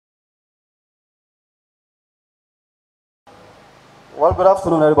Well, good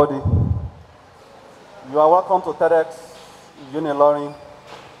afternoon, everybody. You are welcome to TEDxUnilorin.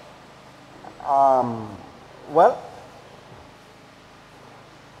 Well,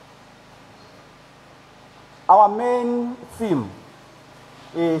 our main theme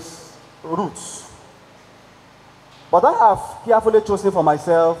is roots. But I have carefully chosen for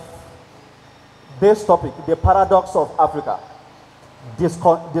myself this topic, the paradox of Africa,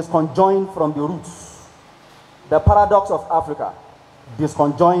 disconjoined from the roots. The paradox of Africa,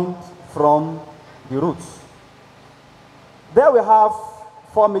 disconjoined from the roots. There we have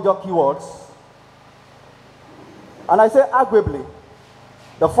four major keywords. And I say arguably,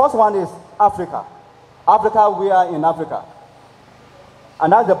 the first one is Africa. Africa, we are in Africa.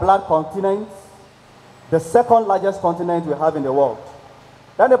 And that's the black continent, the second largest continent we have in the world.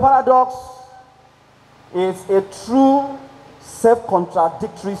 Then the paradox is a true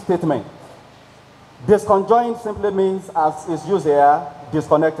self-contradictory statement. Disconjoined simply means, as is used here,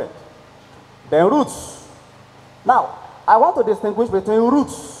 disconnected. Then roots. Now, I want to distinguish between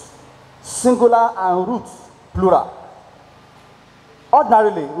roots, singular, and roots, plural.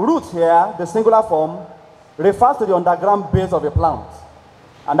 Ordinarily, root here, the singular form, refers to the underground base of a plant.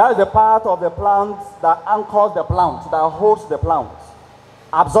 And that is the part of the plant that anchors the plant, that holds the plant,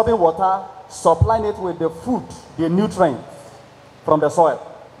 absorbing water, supplying it with the food, the nutrients from the soil.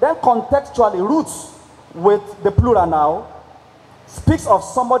 Then contextually, roots, with the plural now, speaks of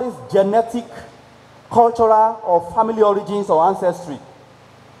somebody's genetic, cultural, or family origins or ancestry,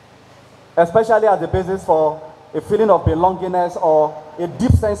 especially as the basis for a feeling of belongingness or a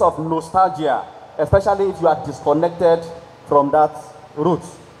deep sense of nostalgia, especially if you are disconnected from that root.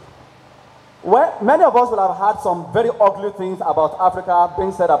 Well, many of us will have heard some very ugly things about Africa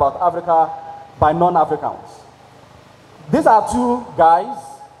being said about Africa by non-Africans. These are two guys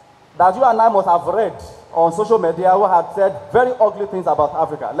that you and I must have read on social media who have said very ugly things about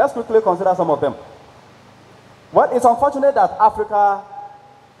Africa. Let's quickly consider some of them. Well, it's unfortunate that Africa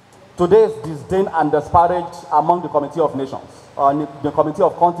today is disdained and disparaged among the Committee of Nations, or the Committee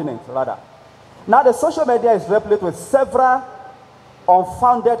of Continents, rather. Now, the social media is replete with several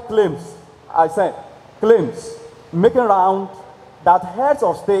unfounded claims, claims making round that heads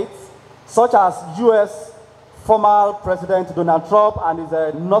of states, such as U.S. former President Donald Trump and his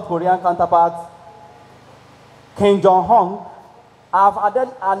North Korean counterpart, Kim Jong-un, have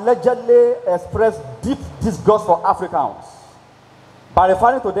allegedly expressed deep disgust for Africans by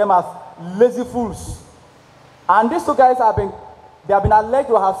referring to them as lazy fools. And these two guys have been alleged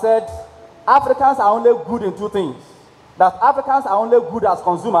to have said Africans are only good in two things: that Africans are only good as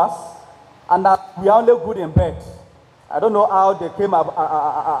consumers, and that we are only good in bed. I don't know how they came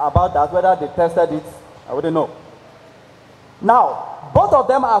about that, whether they tested it, I wouldn't know. Now, both of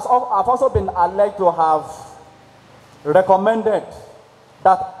them have also been alleged to have recommended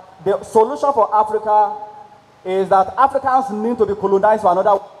that the solution for Africa is that Africans need to be colonized for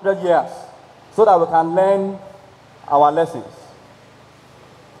another 100 years so that we can learn our lessons.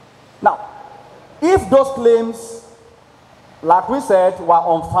 Now, if those claims, like we said, were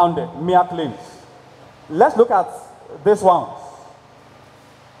unfounded, mere claims, let's look at this one.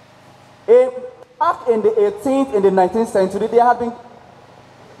 Back in the 18th, in the 19th century, there had been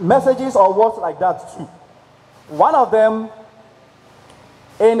messages or words like that too. One of them,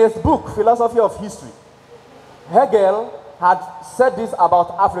 in his book, Philosophy of History, Hegel had said this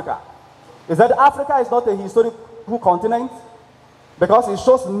about Africa. He said Africa is not a historical continent because it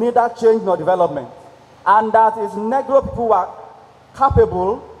shows neither change nor development, and that its Negro people were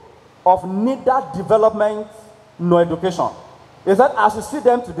capable of neither development nor education. He said, as you see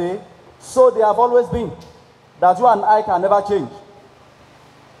them today, so they have always been, that you and I can never change.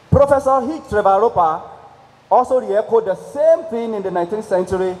 Professor Hicks Roper also re-echoed the same thing in the 19th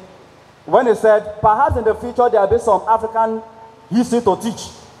century when he said, perhaps in the future there will be some African history to teach.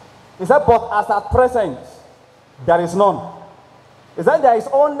 He said, but as at present, there is none. He said, there is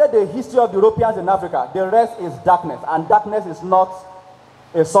only the history of the Europeans in Africa. The rest is darkness, and darkness is not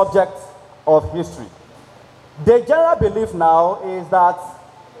a subject of history. The general belief now is that,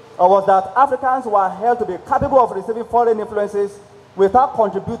 was that Africans were held to be capable of receiving foreign influences without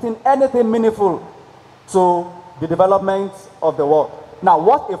contributing anything meaningful to the development of the world. Now,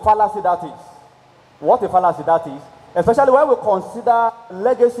 what a fallacy that is. What a fallacy that is, especially when we consider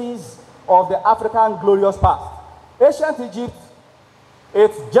legacies of the African glorious past. Ancient Egypt,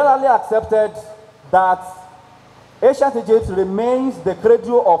 it's generally accepted that ancient Egypt remains the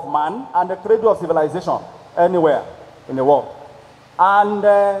cradle of man and the cradle of civilization anywhere in the world. And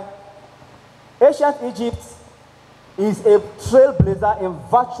ancient Egypt is a trailblazer in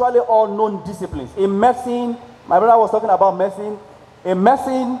virtually all known disciplines. In medicine, my brother was talking about medicine.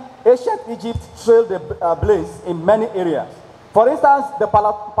 immersing ancient Egypt trailed the blaze in many areas. For instance, the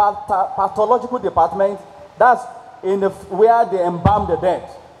pathological department, that's where they embalm the dead.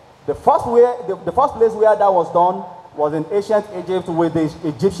 The first place where that was done was in ancient Egypt with the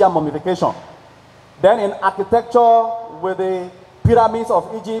Egyptian mummification. Then in architecture with the pyramids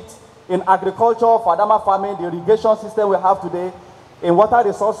of Egypt, in agriculture, fadama farming, the irrigation system we have today, in water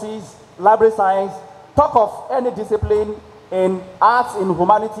resources, library science, talk of any discipline in arts, in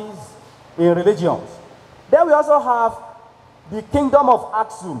humanities, in religions. Then we also have the kingdom of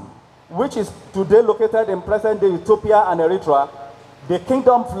Aksum, which is today located in present-day Ethiopia and Eritrea. The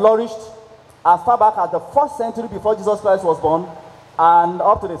kingdom flourished as far back as the 1st century before Jesus Christ was born and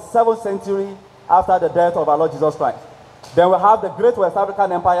up to the 7th century after the death of our Lord Jesus Christ. Then we have the great West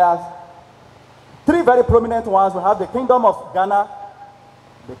African empires. 3 very prominent ones. We have the kingdom of Ghana,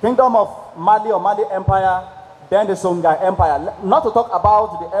 the kingdom of Mali or Mali Empire, then the Songhai Empire. Not to talk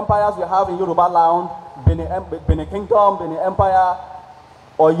about the empires we have in Yoruba land, Benin Kingdom, Benin Empire,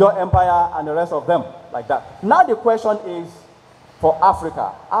 or your empire, and the rest of them, like that. Now the question is, for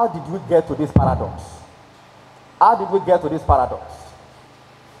Africa, how did we get to this paradox? How did we get to this paradox?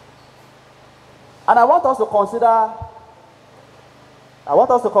 And I want us to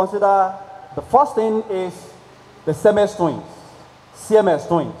consider, the first thing is the Siamese twins. Siamese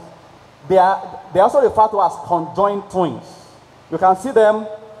twins. They are also referred to as conjoined twins. You can see them.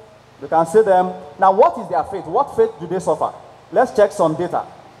 You can see them. Now, what is their fate? What fate do they suffer? Let's check some data.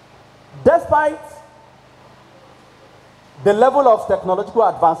 Despite the level of technological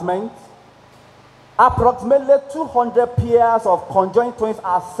advancement, approximately 200 pairs of conjoined twins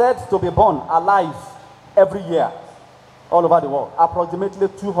are said to be born alive every year all over the world. Approximately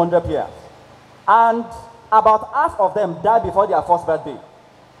 200 pairs. And about half of them die before their first birthday.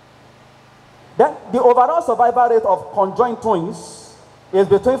 Then the overall survival rate of conjoined twins is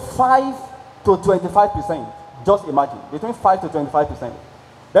between 5 to 25%. Just imagine, between 5 to 25%.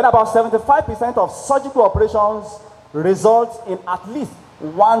 Then about 75% of surgical operations result in at least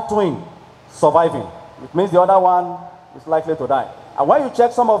one twin surviving. It means the other one is likely to die. And when you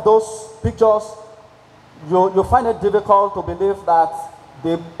check some of those pictures, you find it difficult to believe that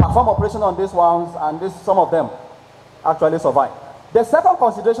they perform operation on these ones and some of them actually survive. The second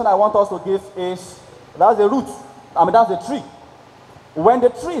consideration I want us to give is that's the root. That's the tree. When the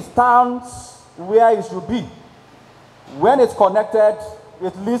tree stands where it should be, when it's connected,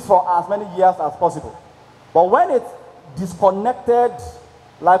 it lives for as many years as possible. But when it's disconnected,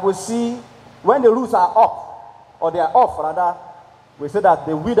 like we see, when the roots are up, or they are off rather, we say that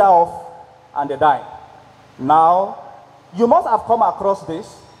they wither off and they die. Now, you must have come across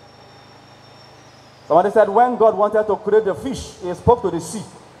this. Somebody said when God wanted to create the fish, he spoke to the sea.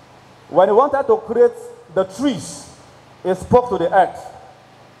 When he wanted to create the trees, he spoke to the earth.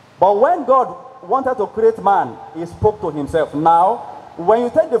 But when God wanted to create man, he spoke to himself. Now, when you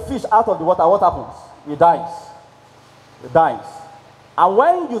take the fish out of the water, what happens? It dies. It dies. And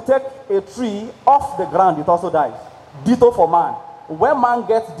when you take a tree off the ground, it also dies. Ditto for man. When man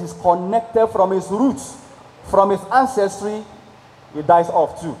gets disconnected from his roots, from his ancestry, it dies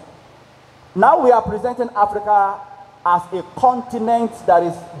off too. Now we are presenting Africa as a continent that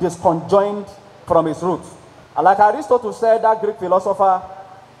is disconjoined from its roots. And like Aristotle said, that Greek philosopher,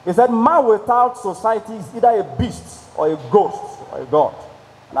 he said, man without society is either a beast or a ghost or a god.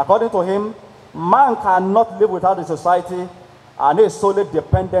 And according to him, man cannot live without the society and is solely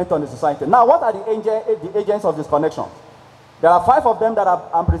dependent on the society. Now, what are the agents of this connection? There are 5 of them that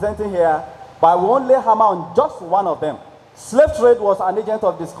I'm presenting here, but I will only hammer on just one of them. Slave trade was an agent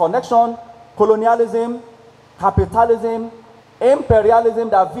of disconnection, colonialism, capitalism, imperialism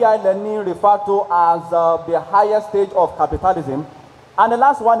that V.I. Lenin referred to as the highest stage of capitalism. And the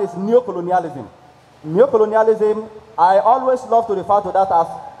last one is neocolonialism. Neocolonialism, I always love to refer to that as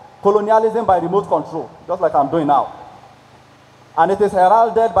colonialism by remote control, just like I'm doing now. And it is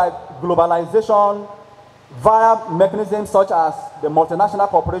heralded by globalization via mechanisms such as the multinational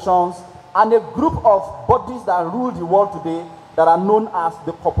corporations and a group of bodies that rule the world today that are known as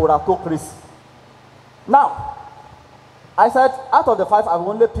the corporatocracy. Now, I said out of the 5, I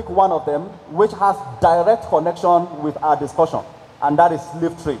will only pick one of them which has direct connection with our discussion, and that is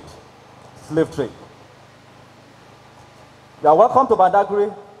slave trade. Slave trade. You are welcome to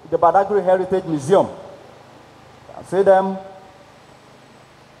Badagry, the Badagry Heritage Museum. You can see them.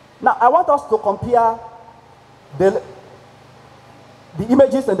 Now, I want us to compare the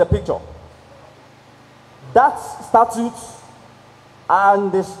images in the picture. That statue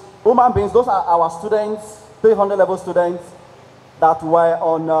and these human beings, those are our students, 300 level students that were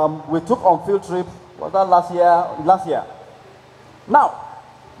on, we took on field trip, was that last year? Last year. Now,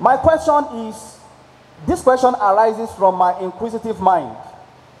 my question is, this question arises from my inquisitive mind.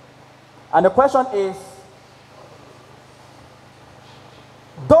 And the question is,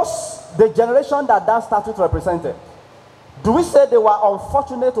 does the generation that that statute represented, do we say they were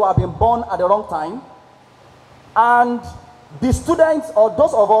unfortunate to have been born at the wrong time? And the students, or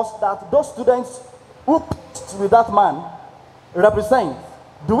those of us that those students who pitched with that man represent,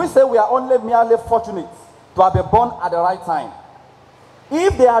 do we say we are only merely fortunate to have been born at the right time?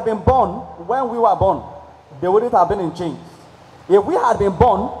 If they had been born when we were born, they wouldn't have been in chains. If we had been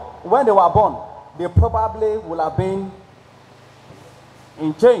born when they were born, they probably would have been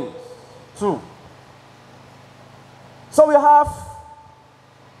in chains too. So we have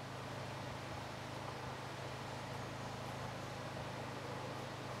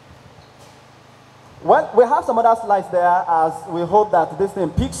we have some other slides there, as we hope that this thing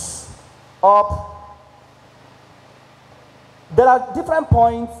picks up. There are different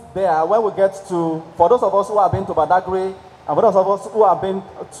points there where we get to, for those of us who have been to Badagry, and for those of us who have been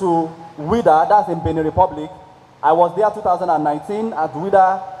to Wida, that's in Benin Republic. I was there 2019 at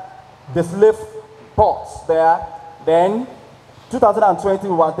Wida, the slave ports there. Then 2020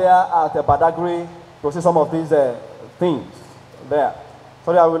 we were there at Badagry to see some of these things there.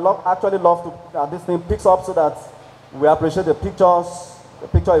 So I would actually love to that this thing picks up so that we appreciate the pictures, the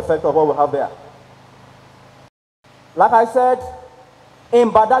picture effect of what we have there. Like I said, in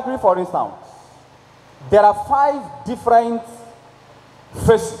Badagry, for instance, there are 5 different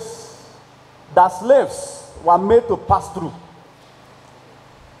phases that slaves were made to pass through.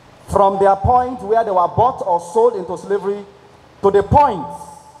 From their point where they were bought or sold into slavery to the point,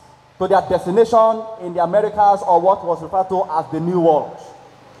 to their destination in the Americas, or what was referred to as the New World.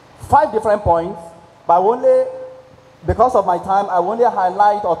 5 different points, but only, because of my time, I will only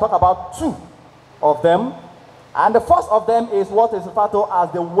highlight or talk about 2 of them. And the first of them is what is referred to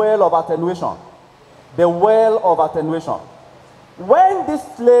as the well of attenuation. The well of attenuation. When these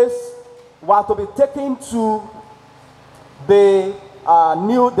slaves were to be taken to the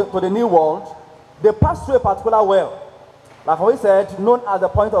new world, they passed through a particular well, like we said, known as the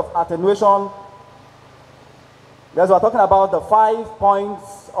point of attenuation. Yes, we're talking about the 5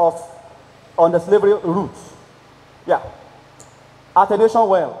 points on the slavery route. Yeah, attenuation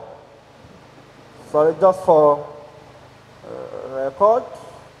well. Sorry, just for record.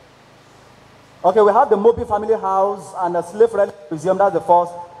 Okay, we have the Moby family house and the slave relic museum. That's the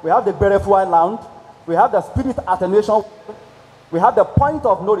first. We have the Berefua Lounge. We have the spirit attenuation. We have the point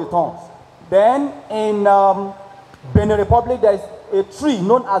of no returns. Then in Benin Republic, there is a tree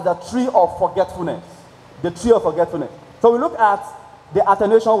known as the tree of forgetfulness. The tree of forgetfulness. So we look at the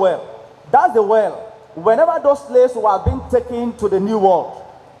attenuation well. That's the well. Whenever those slaves were being taken to the new world,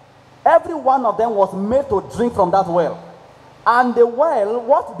 every one of them was made to drink from that well. And the well,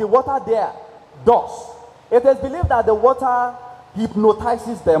 what the water there does, it is believed that the water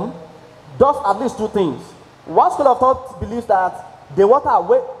hypnotizes them, does at least 2 things. One school of thought believes that the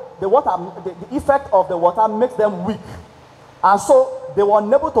effect of the water makes them weak. And so they were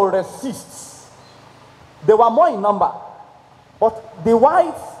unable to resist. They were more in number. But the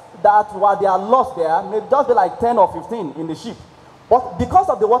whites that were their loss there, may just be like 10 or 15 in the ship. But because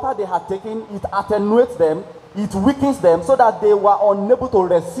of the water they had taken, it attenuates them, it weakens them, so that they were unable to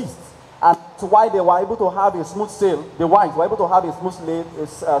resist. And that's why they were able to have a smooth sail. The whites were able to have a smooth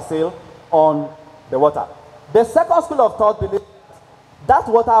sail on the water. The second school of thought believes that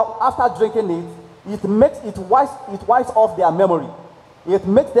water, after drinking it, it wipes off their memory. It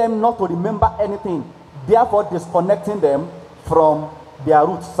makes them not to remember anything, therefore disconnecting them from their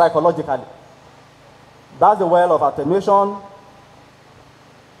roots psychologically. That's the well of attenuation.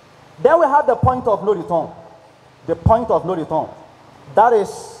 Then we have the point of no return. The point of no return. That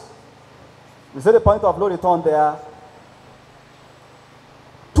is, you see the point of no return there.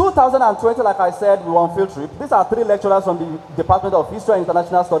 2020, like I said, we were on field trip. These are 3 lecturers from the Department of History and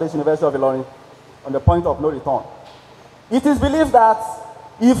International Studies, University of Ilorin, on the point of no return. It is believed that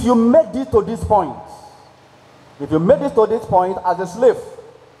if you made it to this point, as a slave,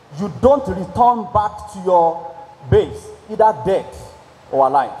 you don't return back to your base, either dead or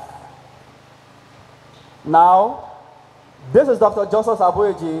alive. Now, this is Dr. Justus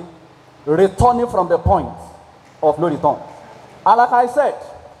Aboyeji returning from the point of no return. And like I said,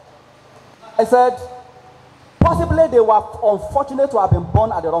 possibly they were unfortunate to have been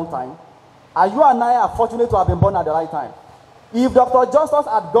born at the wrong time, and you and I are fortunate to have been born at the right time. If Dr. Justus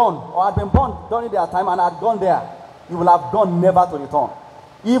had gone, or had been born during their time and had gone there, he would have gone never to return.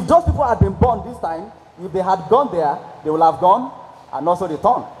 If those people had been born this time, if they had gone there, they would have gone and also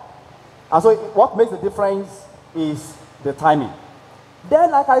returned. And so what makes the difference is the timing.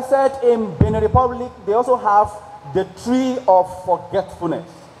 Then, like I said, in Benin Republic, they also have the tree of forgetfulness.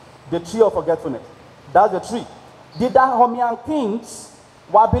 The tree of forgetfulness. That's the tree. The Dahomian kings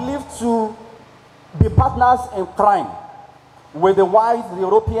were believed to be partners in crime with the white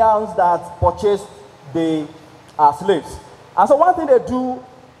Europeans that purchased the slaves. And so one thing they do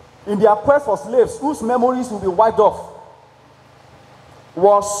in their quest for slaves, whose memories will be wiped off,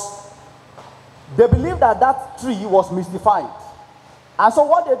 was they believed that that tree was mystified. And so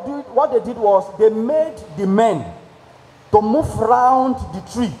what they did was they made the men to move around the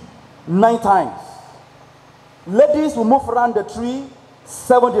tree 9 times. Ladies will move around the tree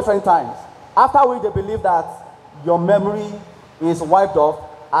 7 different times. After which they believe that your memory is wiped off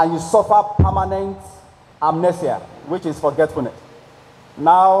and you suffer permanent amnesia, which is forgetfulness.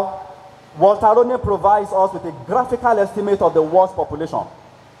 Now, Walter Rodney provides us with a graphical estimate of the world's population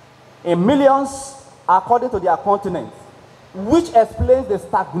in millions according to their continent, which explains the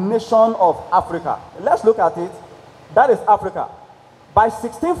stagnation of Africa. Let's look at it. That is Africa. By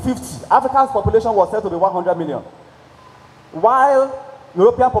 1650, Africa's population was said to be 100 million, while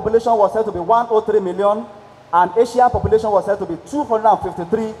European population was said to be 103 million, and Asian population was said to be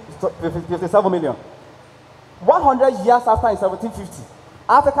 257 million. 100 years after, in 1750,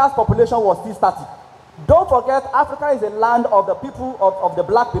 Africa's population was still static. Don't forget, Africa is a land of the people, of the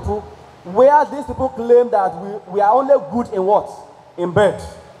black people, where these people claim that we are only good in what? In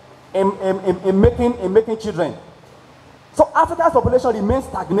birth, in making children. So Africa's population remains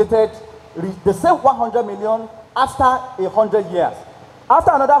stagnated, the same 100 million after 100 years.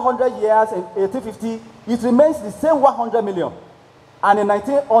 After another 100 years, in 1850, it remains the same 100 million. And in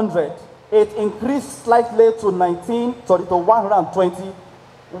 1900, it increased slightly to 120,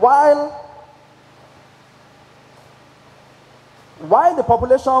 while the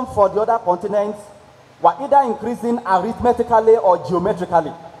population for the other continents were either increasing arithmetically or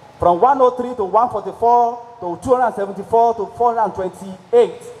geometrically, from 103 to 144 to 274 to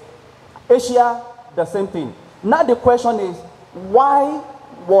 428. Asia, the same thing. Now the question is, why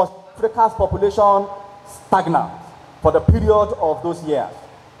was Africa's population stagnant for the period of those years?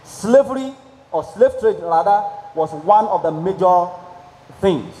 Slavery, or slave trade rather, was one of the major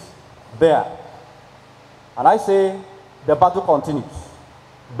things there. And I say, the battle continues.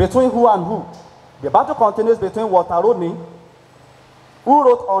 Between who and who? The battle continues between Walter Rodney, who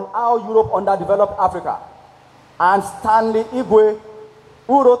wrote on how Europe underdeveloped Africa, and Stanley Igwe,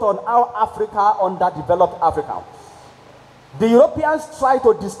 who wrote on how Africa underdeveloped Africans. The Europeans tried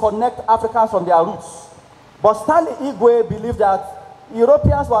to disconnect Africans from their roots, but Stanley Igwe believed that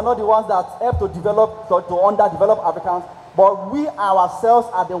Europeans were not the ones that helped to underdevelop Africans, but we ourselves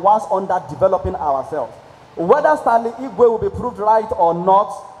are the ones underdeveloping ourselves. Whether Stanley Igwe will be proved right or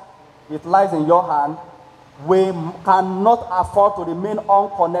not, it lies in your hand. We cannot afford to remain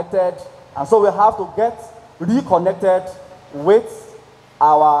unconnected, and so we have to get reconnected with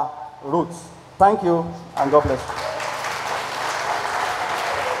our roots. Thank you, and God bless you.